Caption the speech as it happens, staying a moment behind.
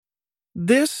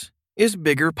This is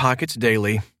Bigger Pockets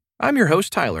Daily. I'm your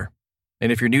host, Tyler. And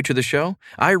if you're new to the show,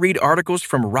 I read articles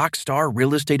from rockstar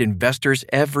real estate investors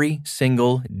every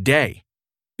single day.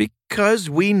 Because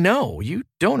we know you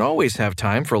don't always have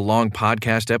time for long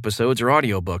podcast episodes or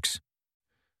audiobooks.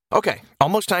 Okay,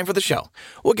 almost time for the show.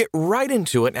 We'll get right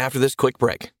into it after this quick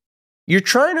break. You're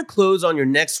trying to close on your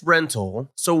next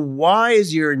rental, so why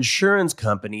is your insurance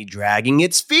company dragging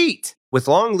its feet? With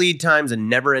long lead times and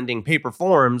never-ending paper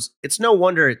forms, it's no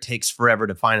wonder it takes forever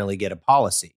to finally get a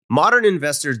policy. Modern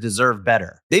investors deserve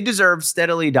better. They deserve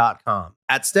Steadily.com.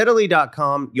 At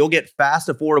Steadily.com, you'll get fast,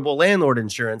 affordable landlord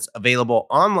insurance available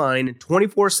online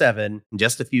 24/7 in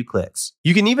just a few clicks.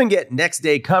 You can even get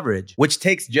next-day coverage, which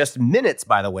takes just minutes,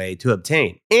 by the way, to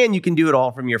obtain. And you can do it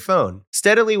all from your phone.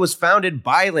 Steadily was founded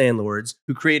by landlords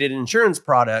who created insurance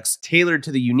products tailored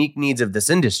to the unique needs of this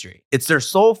industry. It's their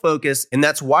sole focus, and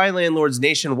that's why landlords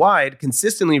nationwide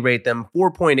consistently rate them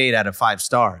 4.8 out of 5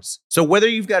 stars. So whether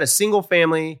you've got a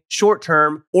single-family,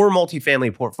 short-term, or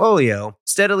multifamily portfolio,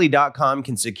 Steadily.com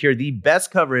can secure the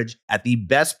best coverage at the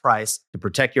best price to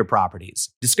protect your properties.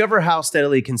 Discover how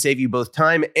Steadily can save you both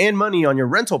time and money on your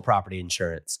rental property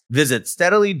insurance. Visit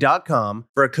Steadily.com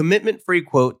for a commitment-free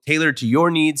quote tailored to your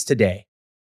needs today.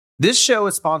 This show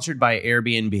is sponsored by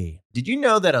Airbnb. Did you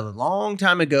know that a long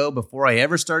time ago, before I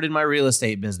ever started my real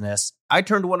estate business, I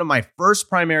turned one of my first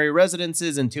primary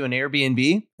residences into an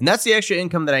Airbnb? And that's the extra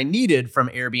income that I needed from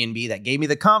Airbnb that gave me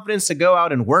the confidence to go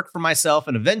out and work for myself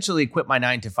and eventually quit my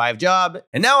 9-to-5 job.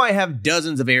 And now I have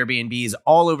dozens of Airbnbs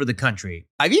all over the country.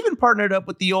 I've even partnered up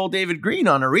with the old David Green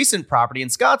on a recent property in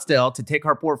Scottsdale to take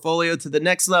our portfolio to the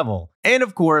next level. And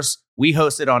of course, we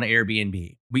host it on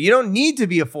Airbnb. But you don't need to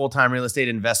be a full-time real estate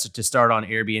investor to start on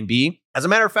Airbnb. As a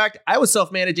matter of fact, I was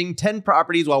self-managing 10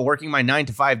 properties while working my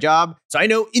 9-to-5 job, so I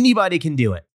know anybody can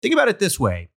do it. Think about it this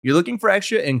way. You're looking for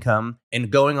extra income and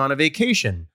going on a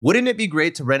vacation. Wouldn't it be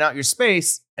great to rent out your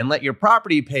space and let your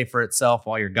property pay for itself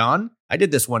while you're gone? I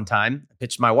did this one time. I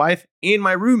pitched my wife and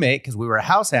my roommate, because we were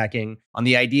house hacking, on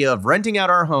the idea of renting out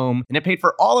our home, and it paid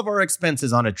for all of our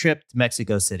expenses on a trip to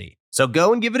Mexico City. So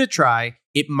go and give it a try.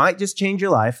 It might just change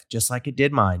your life, just like it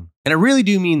did mine. And I really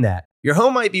do mean that. Your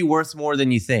home might be worth more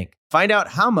than you think. Find out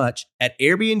how much at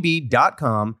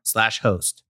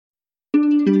airbnb.com/host.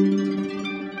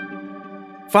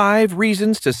 5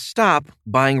 reasons to stop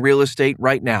buying real estate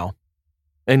right now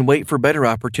and wait for better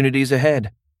opportunities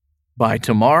ahead. By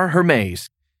Tamar Hermes.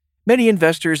 Many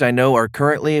investors I know are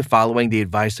currently following the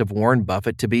advice of Warren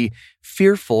Buffett to be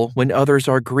fearful when others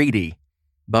are greedy.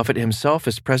 Buffett himself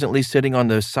is presently sitting on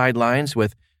the sidelines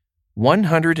with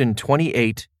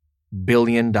 $128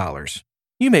 billion.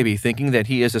 You may be thinking that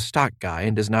he is a stock guy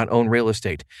and does not own real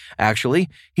estate. Actually,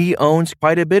 he owns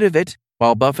quite a bit of it.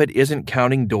 While Buffett isn't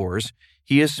counting doors,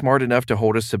 he is smart enough to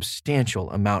hold a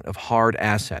substantial amount of hard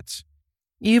assets.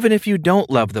 Even if you don't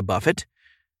love the Buffett,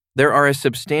 there are a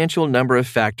substantial number of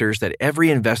factors that every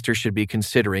investor should be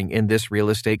considering in this real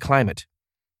estate climate.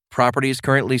 Properties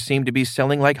currently seem to be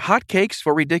selling like hotcakes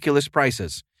for ridiculous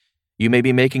prices. You may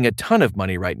be making a ton of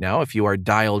money right now if you are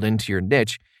dialed into your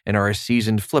niche and are a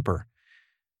seasoned flipper.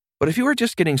 But if you are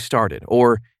just getting started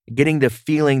or getting the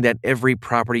feeling that every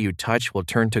property you touch will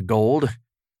turn to gold,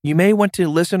 you may want to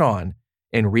listen on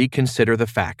and reconsider the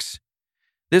facts.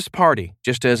 This party,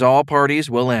 just as all parties,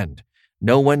 will end.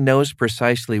 No one knows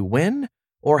precisely when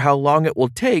or how long it will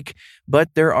take,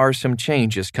 but there are some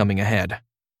changes coming ahead.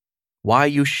 Why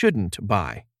you shouldn't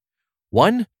buy.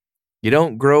 1. You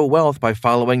don't grow wealth by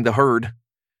following the herd.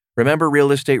 Remember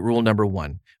real estate rule number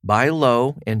 1. Buy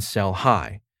low and sell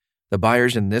high. The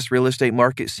buyers in this real estate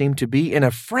market seem to be in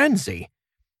a frenzy.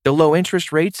 The low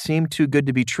interest rates seem too good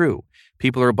to be true.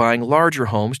 People are buying larger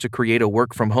homes to create a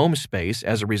work-from-home space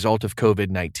as a result of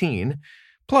COVID-19.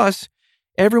 Plus,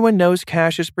 everyone knows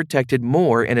cash is protected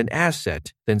more in an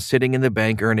asset than sitting in the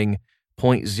bank earning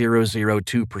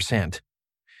 0.002%.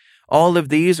 All of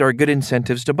these are good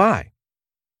incentives to buy.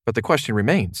 But the question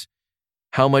remains,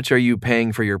 how much are you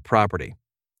paying for your property?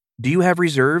 Do you have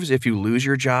reserves if you lose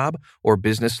your job or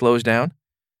business slows down?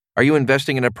 Are you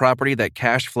investing in a property that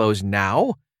cash flows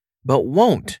now, but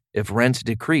won't if rents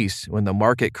decrease when the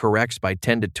market corrects by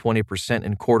 10 to 20%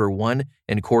 in quarter 1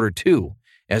 and quarter 2,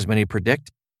 as many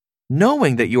predict?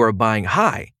 Knowing that you are buying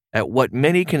high at what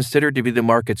many consider to be the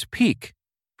market's peak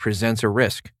presents a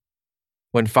risk.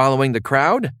 When following the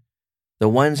crowd, the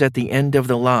ones at the end of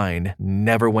the line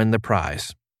never win the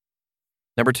prize.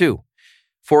 Number 2,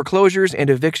 foreclosures and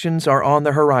evictions are on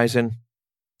the horizon.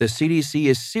 The CDC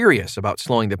is serious about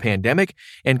slowing the pandemic,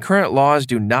 and current laws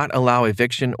do not allow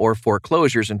eviction or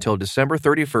foreclosures until December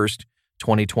 31st,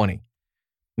 2020.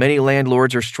 Many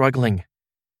landlords are struggling.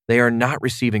 They are not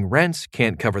receiving rents,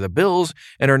 can't cover the bills,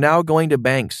 and are now going to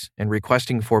banks and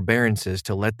requesting forbearances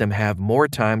to let them have more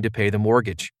time to pay the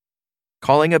mortgage.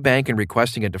 Calling a bank and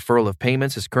requesting a deferral of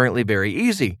payments is currently very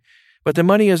easy, but the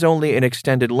money is only an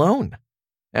extended loan.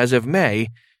 As of May,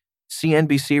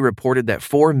 CNBC reported that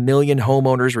 4 million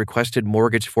homeowners requested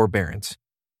mortgage forbearance.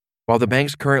 While the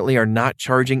banks currently are not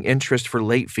charging interest for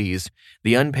late fees,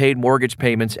 the unpaid mortgage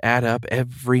payments add up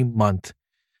every month.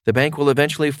 The bank will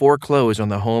eventually foreclose on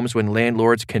the homes when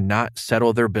landlords cannot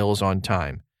settle their bills on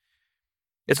time.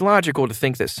 It's logical to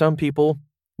think that some people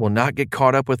will not get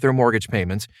caught up with their mortgage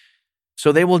payments,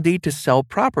 so they will need to sell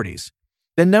properties.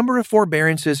 The number of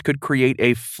forbearances could create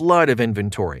a flood of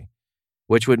inventory,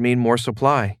 which would mean more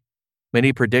supply.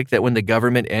 Many predict that when the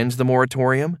government ends the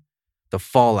moratorium, the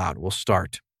fallout will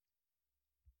start.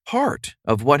 Part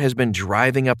of what has been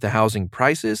driving up the housing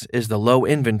prices is the low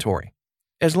inventory.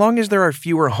 As long as there are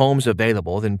fewer homes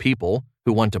available than people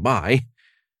who want to buy,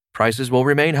 prices will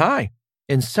remain high,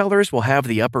 and sellers will have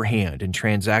the upper hand in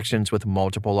transactions with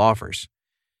multiple offers.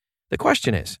 The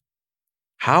question is,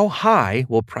 how high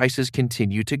will prices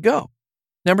continue to go?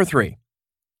 Number 3,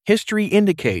 history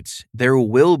indicates there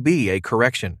will be a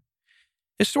correction.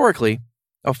 Historically,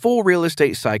 a full real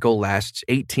estate cycle lasts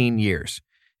 18 years.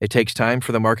 It takes time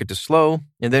for the market to slow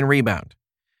and then rebound.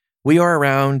 We are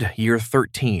around year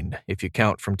 13 if you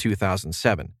count from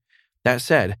 2007. That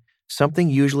said, something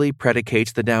usually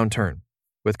predicates the downturn.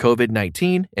 With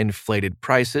COVID-19, inflated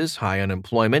prices, high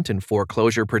unemployment, and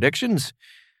foreclosure predictions,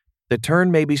 the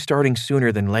turn may be starting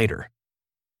sooner than later.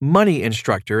 Money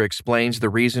Instructor explains the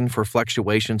reason for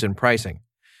fluctuations in pricing.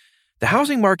 The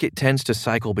housing market tends to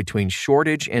cycle between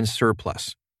shortage and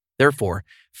surplus. Therefore,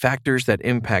 factors that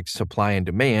impact supply and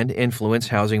demand influence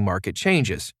housing market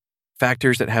changes.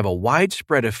 Factors that have a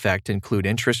widespread effect include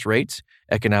interest rates,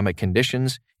 economic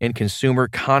conditions, and consumer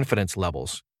confidence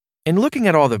levels. In looking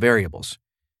at all the variables,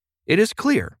 it is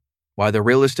clear why the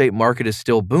real estate market is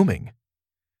still booming.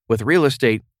 With real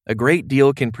estate, a great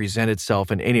deal can present itself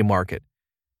in any market.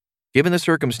 Given the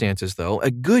circumstances, though,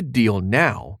 a good deal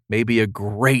now may be a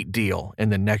great deal in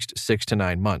the next 6 to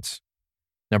 9 months.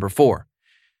 Number 4,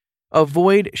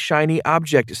 avoid shiny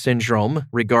object syndrome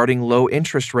regarding low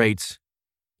interest rates.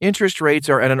 Interest rates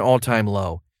are at an all-time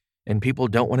low, and people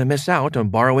don't want to miss out on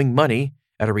borrowing money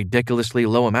at a ridiculously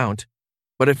low amount.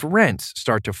 But if rents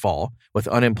start to fall with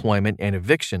unemployment and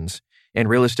evictions, and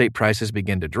real estate prices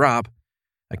begin to drop,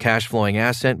 a cash-flowing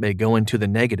asset may go into the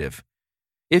negative.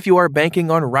 If you are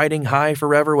banking on riding high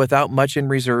forever without much in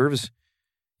reserves,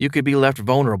 you could be left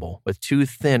vulnerable with too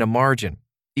thin a margin,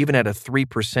 even at a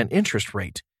 3% interest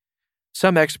rate.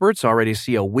 Some experts already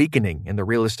see a weakening in the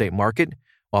real estate market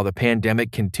while the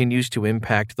pandemic continues to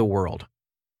impact the world.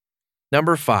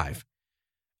 Number 5,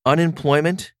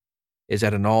 unemployment is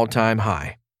at an all-time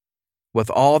high. With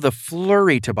all the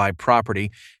flurry to buy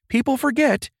property, people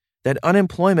forget that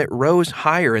unemployment rose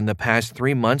higher in the past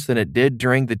 3 months than it did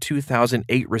during the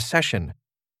 2008 recession.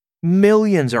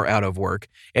 Millions are out of work,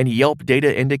 and Yelp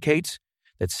data indicates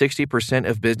that 60%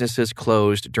 of businesses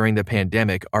closed during the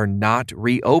pandemic are not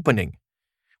reopening.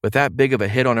 With that big of a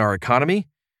hit on our economy,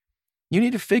 you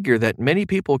need to figure that many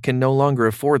people can no longer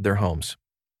afford their homes.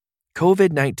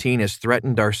 COVID-19 has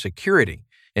threatened our security,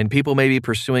 and people may be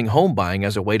pursuing home buying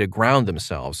as a way to ground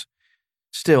themselves.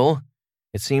 Still,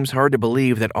 it seems hard to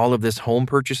believe that all of this home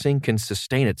purchasing can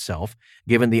sustain itself,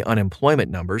 given the unemployment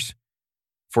numbers.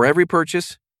 For every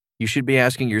purchase, you should be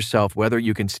asking yourself whether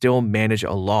you can still manage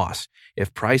a loss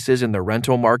if prices in the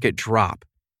rental market drop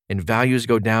and values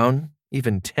go down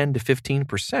even 10 to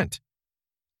 15%.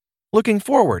 Looking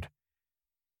forward,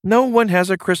 no one has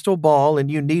a crystal ball, and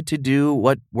you need to do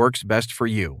what works best for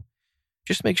you.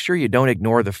 Just make sure you don't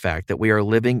ignore the fact that we are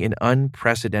living in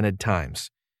unprecedented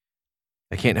times.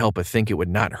 I can't help but think it would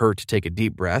not hurt to take a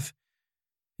deep breath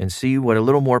and see what a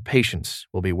little more patience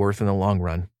will be worth in the long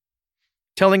run.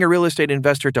 Telling a real estate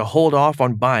investor to hold off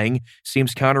on buying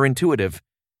seems counterintuitive.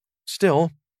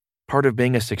 Still, part of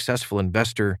being a successful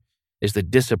investor is the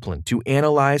discipline to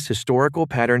analyze historical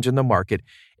patterns in the market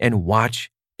and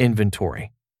watch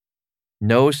inventory.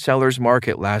 No seller's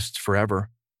market lasts forever.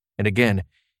 And again,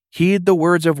 heed the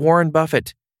words of Warren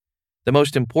Buffett. The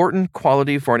most important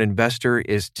quality for an investor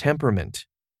is temperament,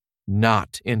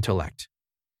 not intellect.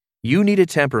 You need a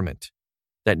temperament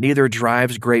that neither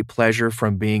drives great pleasure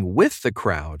from being with the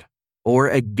crowd or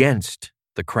against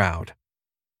the crowd.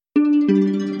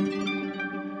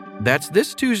 That's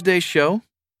this Tuesday's show.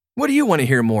 What do you want to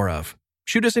hear more of?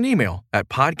 Shoot us an email at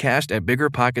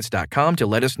podcast@biggerpockets.com to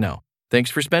let us know. Thanks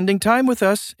for spending time with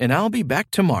us, and I'll be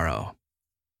back tomorrow.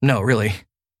 No, really.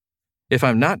 If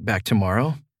I'm not back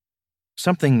tomorrow,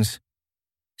 something's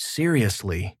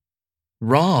Seriously.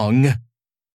 Wrong.